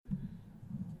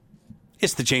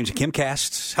It's the James and Kim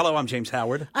cast. Hello, I'm James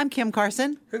Howard. I'm Kim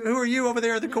Carson. Who are you over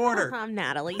there in the corner? I'm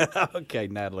Natalie. Okay,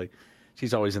 Natalie.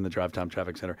 She's always in the Drive Time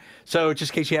Traffic Center. So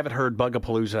just in case you haven't heard,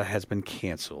 Bugapalooza has been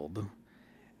canceled.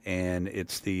 And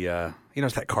it's the,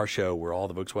 it's that car show where all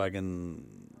the Volkswagen,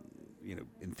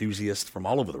 enthusiasts from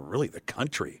all over the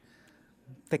country.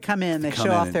 They come in, they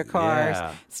show off their cars.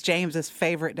 Yeah. It's James's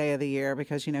favorite day of the year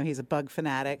because, he's a bug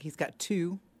fanatic. He's got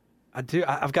two. I do.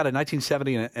 I've got a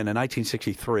 1970 and a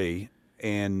 1963,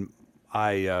 and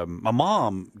my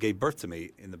mom gave birth to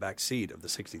me in the back seat of the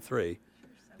 63.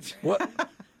 What?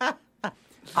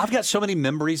 I've got so many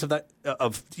memories of that,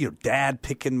 Dad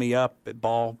picking me up at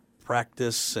ball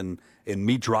practice and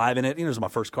me driving it. It was my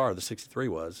first car. The 63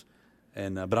 was,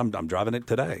 but I'm driving it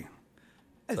today.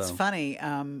 It's funny.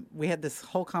 We had this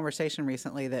whole conversation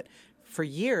recently that for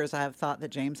years I have thought that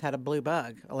James had a blue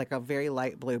bug, like a very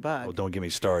light blue bug. Oh, don't get me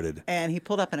started. And he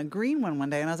pulled up in a green one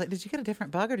day, and I was like, did you get a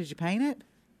different bug or did you paint it?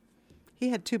 He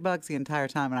had two bugs the entire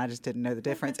time, and I just didn't know the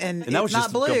difference. And that was it's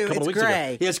just not blue, a couple it's of weeks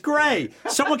gray. Ago. Yeah, it's gray.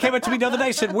 Someone came up to me the other day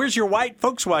and said, "Where's your white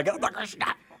Volkswagen?" I'm like,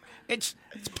 it's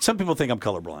some people think I'm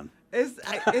colorblind. Isn't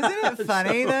it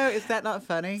funny, though? Is that not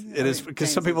funny? It is,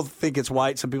 because some people think it's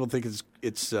white. Some people think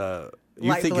it's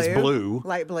light think blue. it's blue.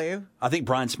 Light blue. I think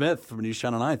Brian Smith from News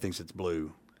Channel 9 thinks it's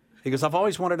blue. He goes, I've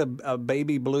always wanted a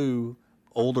baby blue,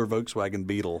 older Volkswagen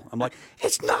Beetle. I'm like,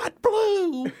 it's not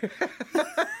blue.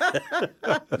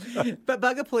 But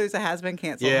Bugapalooza has been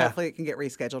canceled. Yeah. Hopefully it can get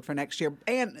rescheduled for next year.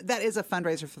 And that is a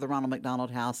fundraiser for the Ronald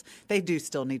McDonald House. They do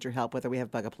still need your help, whether we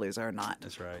have Bugapalooza or not.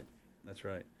 That's right.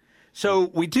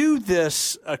 So we do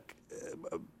this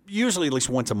usually at least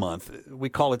once a month. We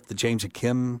call it the James and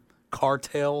Kim Car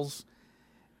Tales.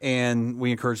 And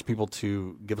we encourage people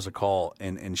to give us a call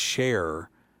and share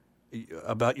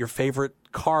about your favorite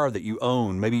car that you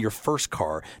own, maybe your first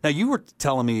car. Now, you were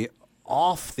telling me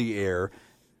off the air,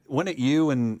 went at you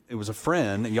and it was a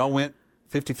friend, and y'all went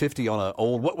 50-50 on an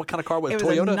old, what kind of car was it? It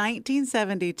was Toyota? a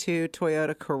 1972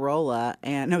 Toyota Corolla,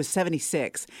 and no, it was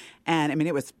 76. And,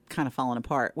 it was kind of falling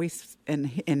apart. We,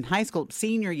 in high school,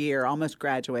 senior year, almost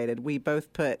graduated, we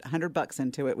both put $100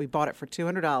 into it. We bought it for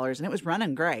 $200, and it was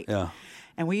running great. Yeah.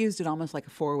 And we used it almost like a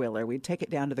four-wheeler. We'd take it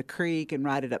down to the creek and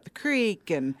ride it up the creek,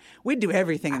 and we'd do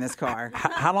everything in this car.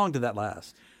 How long did that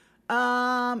last?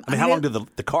 How long did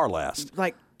the car last?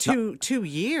 Like two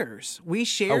years. We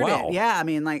shared wow. it. Yeah,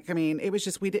 it was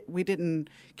just we didn't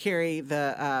carry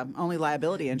the only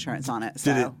liability insurance on it.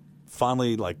 So. Did it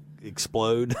finally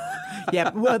explode?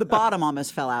 Yeah, well, the bottom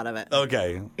almost fell out of it.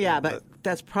 Okay. Yeah, but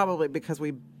that's probably because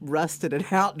we rusted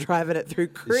it out driving it through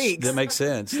creeks. That makes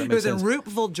sense. It was in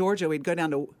Roopville, Georgia. We'd go down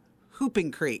to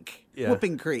Whooping Creek. Yeah.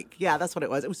 Whooping Creek. Yeah, that's what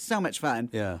it was. It was so much fun.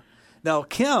 Yeah. Now,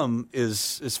 Kim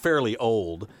is fairly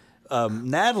old.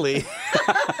 Natalie,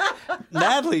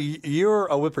 you're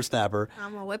a whippersnapper.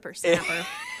 I'm a whippersnapper.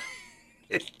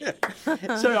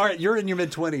 So, all right, you're in your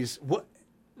mid-20s.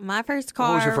 My first car,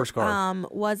 What was your first car?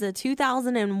 Was a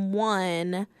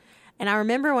 2001. And I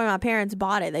remember when my parents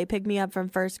bought it, they picked me up from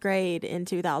first grade in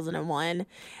 2001.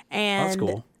 And That's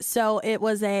cool. So it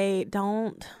was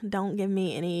don't give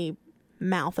me any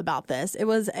mouth about this. It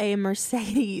was a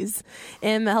Mercedes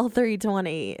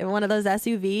ML320, one of those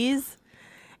SUVs.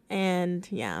 And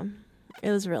yeah, it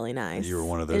was really nice. You were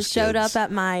one of those It showed kids. up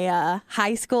at my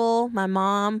high school, my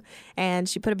mom, and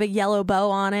she put a big yellow bow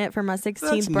on it for my 16th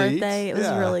That's neat. birthday. It was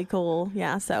Yeah. really cool.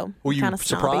 Yeah, so Were you kind of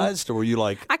surprised, or were you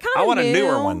like, I kind I of want knew. a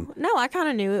newer one? No, I kind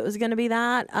of knew it was going to be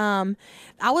that.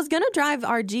 I was going to drive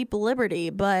our Jeep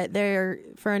Liberty, but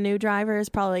for a new driver, it's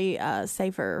probably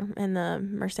safer in the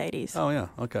Mercedes. Oh, yeah.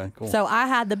 Okay, cool. So I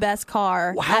had the best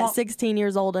car Wow. at 16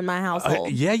 years old in my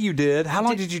household. Yeah, you did. How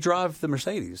long did you drive the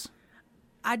Mercedes?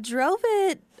 I drove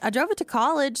it to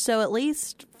college, so at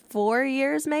least 4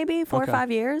 years, maybe 4 or 5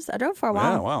 years. I drove for a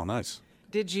while. Yeah, wow, nice.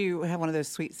 Did you have one of those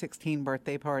sweet 16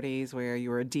 birthday parties where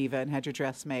you were a diva and had your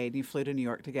dress made and you flew to New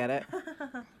York to get it?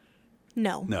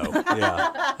 No. No,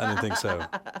 yeah, I didn't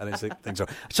think so.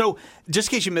 So, just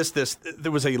in case you missed this,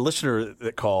 there was a listener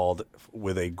that called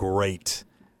with a great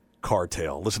car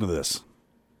tale. Listen to this.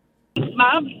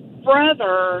 My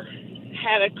brother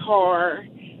had a car,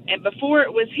 and before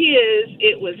it was his,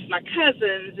 it was my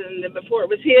cousin's, and then before it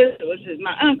was his, it was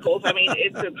my uncle's.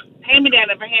 It's a hand-me-down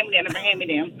of a hand-me-down of a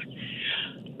hand-me-down.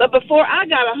 But before I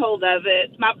got a hold of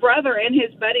it, my brother and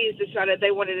his buddies decided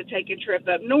they wanted to take a trip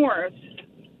up north.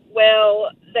 Well,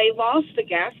 they lost the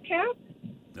gas cap,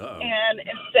 and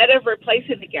instead of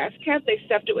replacing the gas cap, they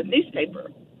stuffed it with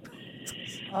newspaper.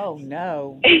 Oh,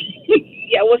 no.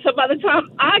 Yeah, well, so by the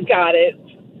time I got it,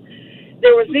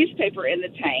 there was newspaper in the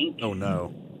tank. Oh,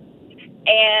 no.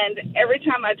 And every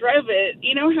time I drove it,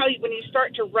 you know how when you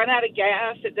start to run out of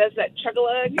gas, it does that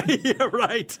chug-a-lug? Yeah,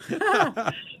 right.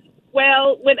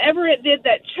 Well, whenever it did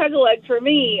that chug-a-lug for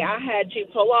me, I had to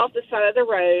pull off the side of the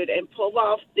road and pull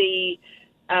off the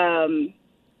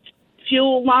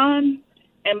fuel line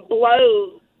and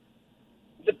blow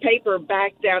the paper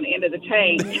back down into the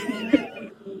tank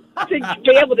to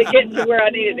be able to get to where I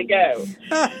needed to go.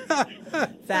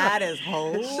 That is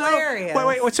hilarious.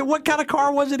 Wait. So what kind of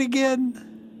car was it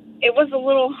again? It was a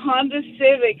little Honda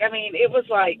Civic. I mean, it was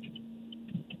like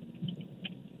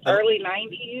early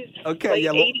 90s. Okay, late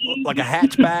yeah, 80s. like a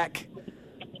hatchback.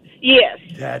 Yes.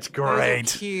 That's Those are great.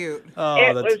 cute. Oh,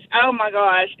 It was, oh my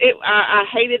gosh. I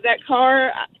hated that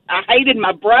car. I hated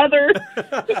my brother.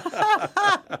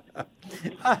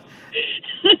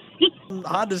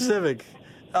 Honda Civic.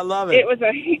 I love it. It was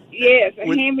a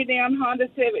hand-me-down Honda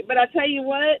Civic. But I tell you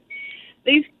what,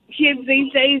 these kids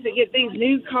these days that get these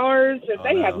new cars,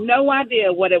 they have no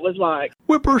idea what it was like.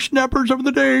 Whippersnappers of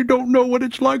the day don't know what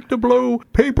it's like to blow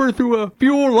paper through a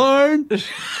fuel line.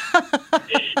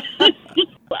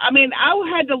 I mean,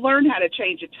 I had to learn how to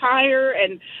change a tire,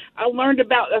 and I learned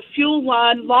about a fuel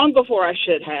line long before I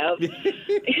should have.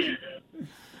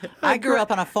 I grew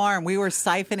up on a farm. We were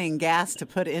siphoning gas to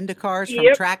put into cars from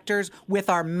Yep. tractors with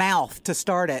our mouth to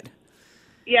start it.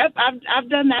 Yep, I've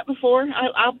done that before.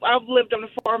 I've lived on a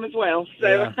farm as well, so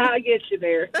Yeah. I get you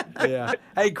there. Yeah.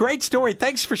 Hey, great story.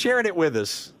 Thanks for sharing it with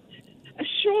us.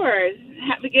 Sure.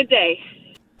 Have a good day.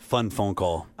 Fun phone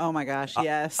call. Oh my gosh,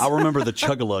 yes. I remember the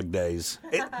chug-a-lug days.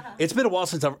 It's been a while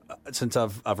since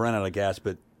I've run out of gas,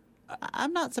 but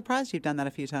I'm not surprised you've done that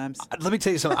a few times. let me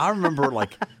tell you something. I remember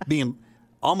like being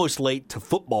almost late to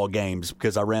football games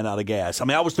because I ran out of gas. I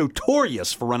mean, I was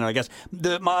notorious for running out of gas.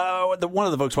 One of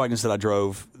the Volkswagens that I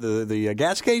drove, the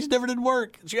gas gauge never did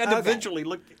work. So you had to eventually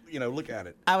look at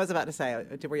it. I was about to say,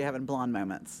 were you having blonde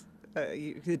moments?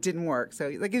 It didn't work, so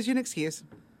that gives you an excuse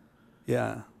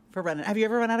Yeah. for running. Have you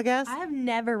ever run out of gas? I have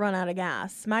never run out of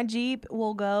gas. My Jeep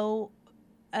will go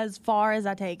as far as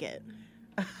I take it.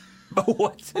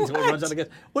 What? Until it runs out of gas.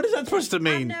 What is that supposed to I've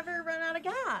mean? never run out of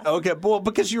gas. Okay, well,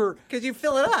 because you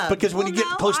fill it up. when you get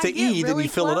no, close to I get E, then really you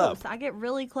fill it up. close. I get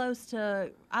really close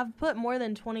to. I've put more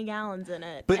than 20 gallons in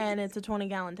it, But- and it's a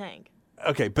 20-gallon tank.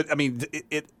 Okay, but I mean,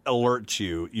 it alerts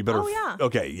you. You better. Oh yeah.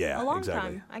 Okay, yeah, A long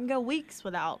exactly. time. I can go weeks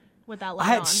without I light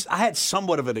had on. I had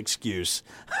somewhat of an excuse.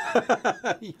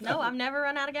 No, I've never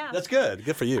run out of gas. That's good.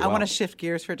 Good for you. I Wow. want to shift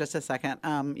gears for just a second.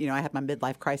 I had my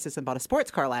midlife crisis and bought a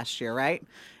sports car last year, right?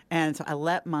 And so I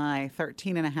let my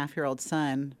 13-and-a-half-year-old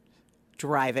son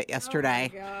drive it yesterday.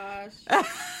 Gosh.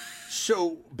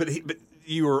 So, but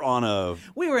you were on a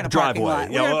We were in a driveway. parking lot.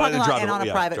 We Yeah, were in a well, parking lot driveway, and on a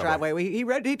yeah, private driveway.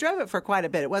 He drove it for quite a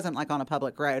bit. It wasn't like on a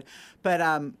public road. But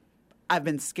I've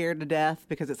been scared to death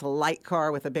because it's a light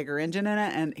car with a bigger engine in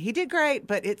it. And he did great,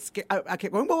 but I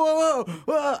kept going, whoa, whoa, whoa,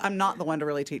 whoa. I'm not the one to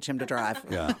really teach him to drive.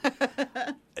 Yeah.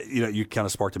 You kind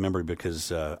of sparked a memory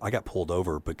because I got pulled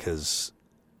over because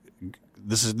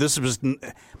this was.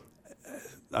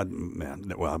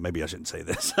 Well, maybe I shouldn't say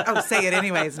this. Oh, say it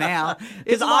anyways now. It's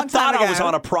Because a I long thought time I was ago.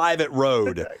 on a private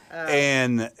road,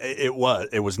 and it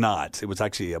was not. It was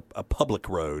actually a public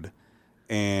road,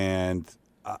 and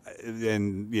I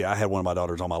had one of my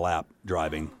daughters on my lap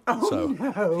driving.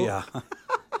 no. Yeah.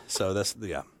 So that's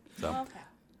So.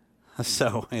 Okay.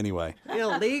 So anyway,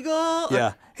 Illegal?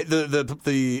 yeah,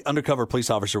 the undercover police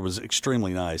officer was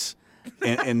extremely nice,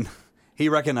 and he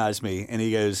recognized me, and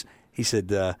he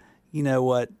said, you know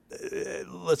what?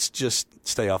 Let's just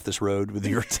stay off this road with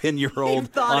your 10-year-old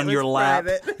thought on it your was lap.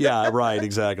 private. Yeah, right,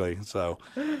 exactly. So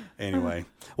anyway,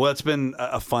 well, it's been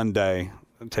a fun day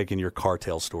taking your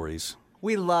cartel stories.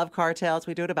 We love cartels.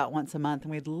 We do it about once a month,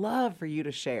 and we'd love for you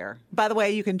to share. By the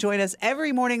way, you can join us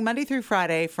every morning, Monday through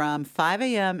Friday, from 5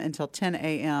 a.m. until 10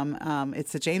 a.m.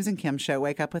 It's the James and Kim Show.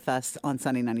 Wake up with us on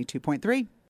Sunny 92.3.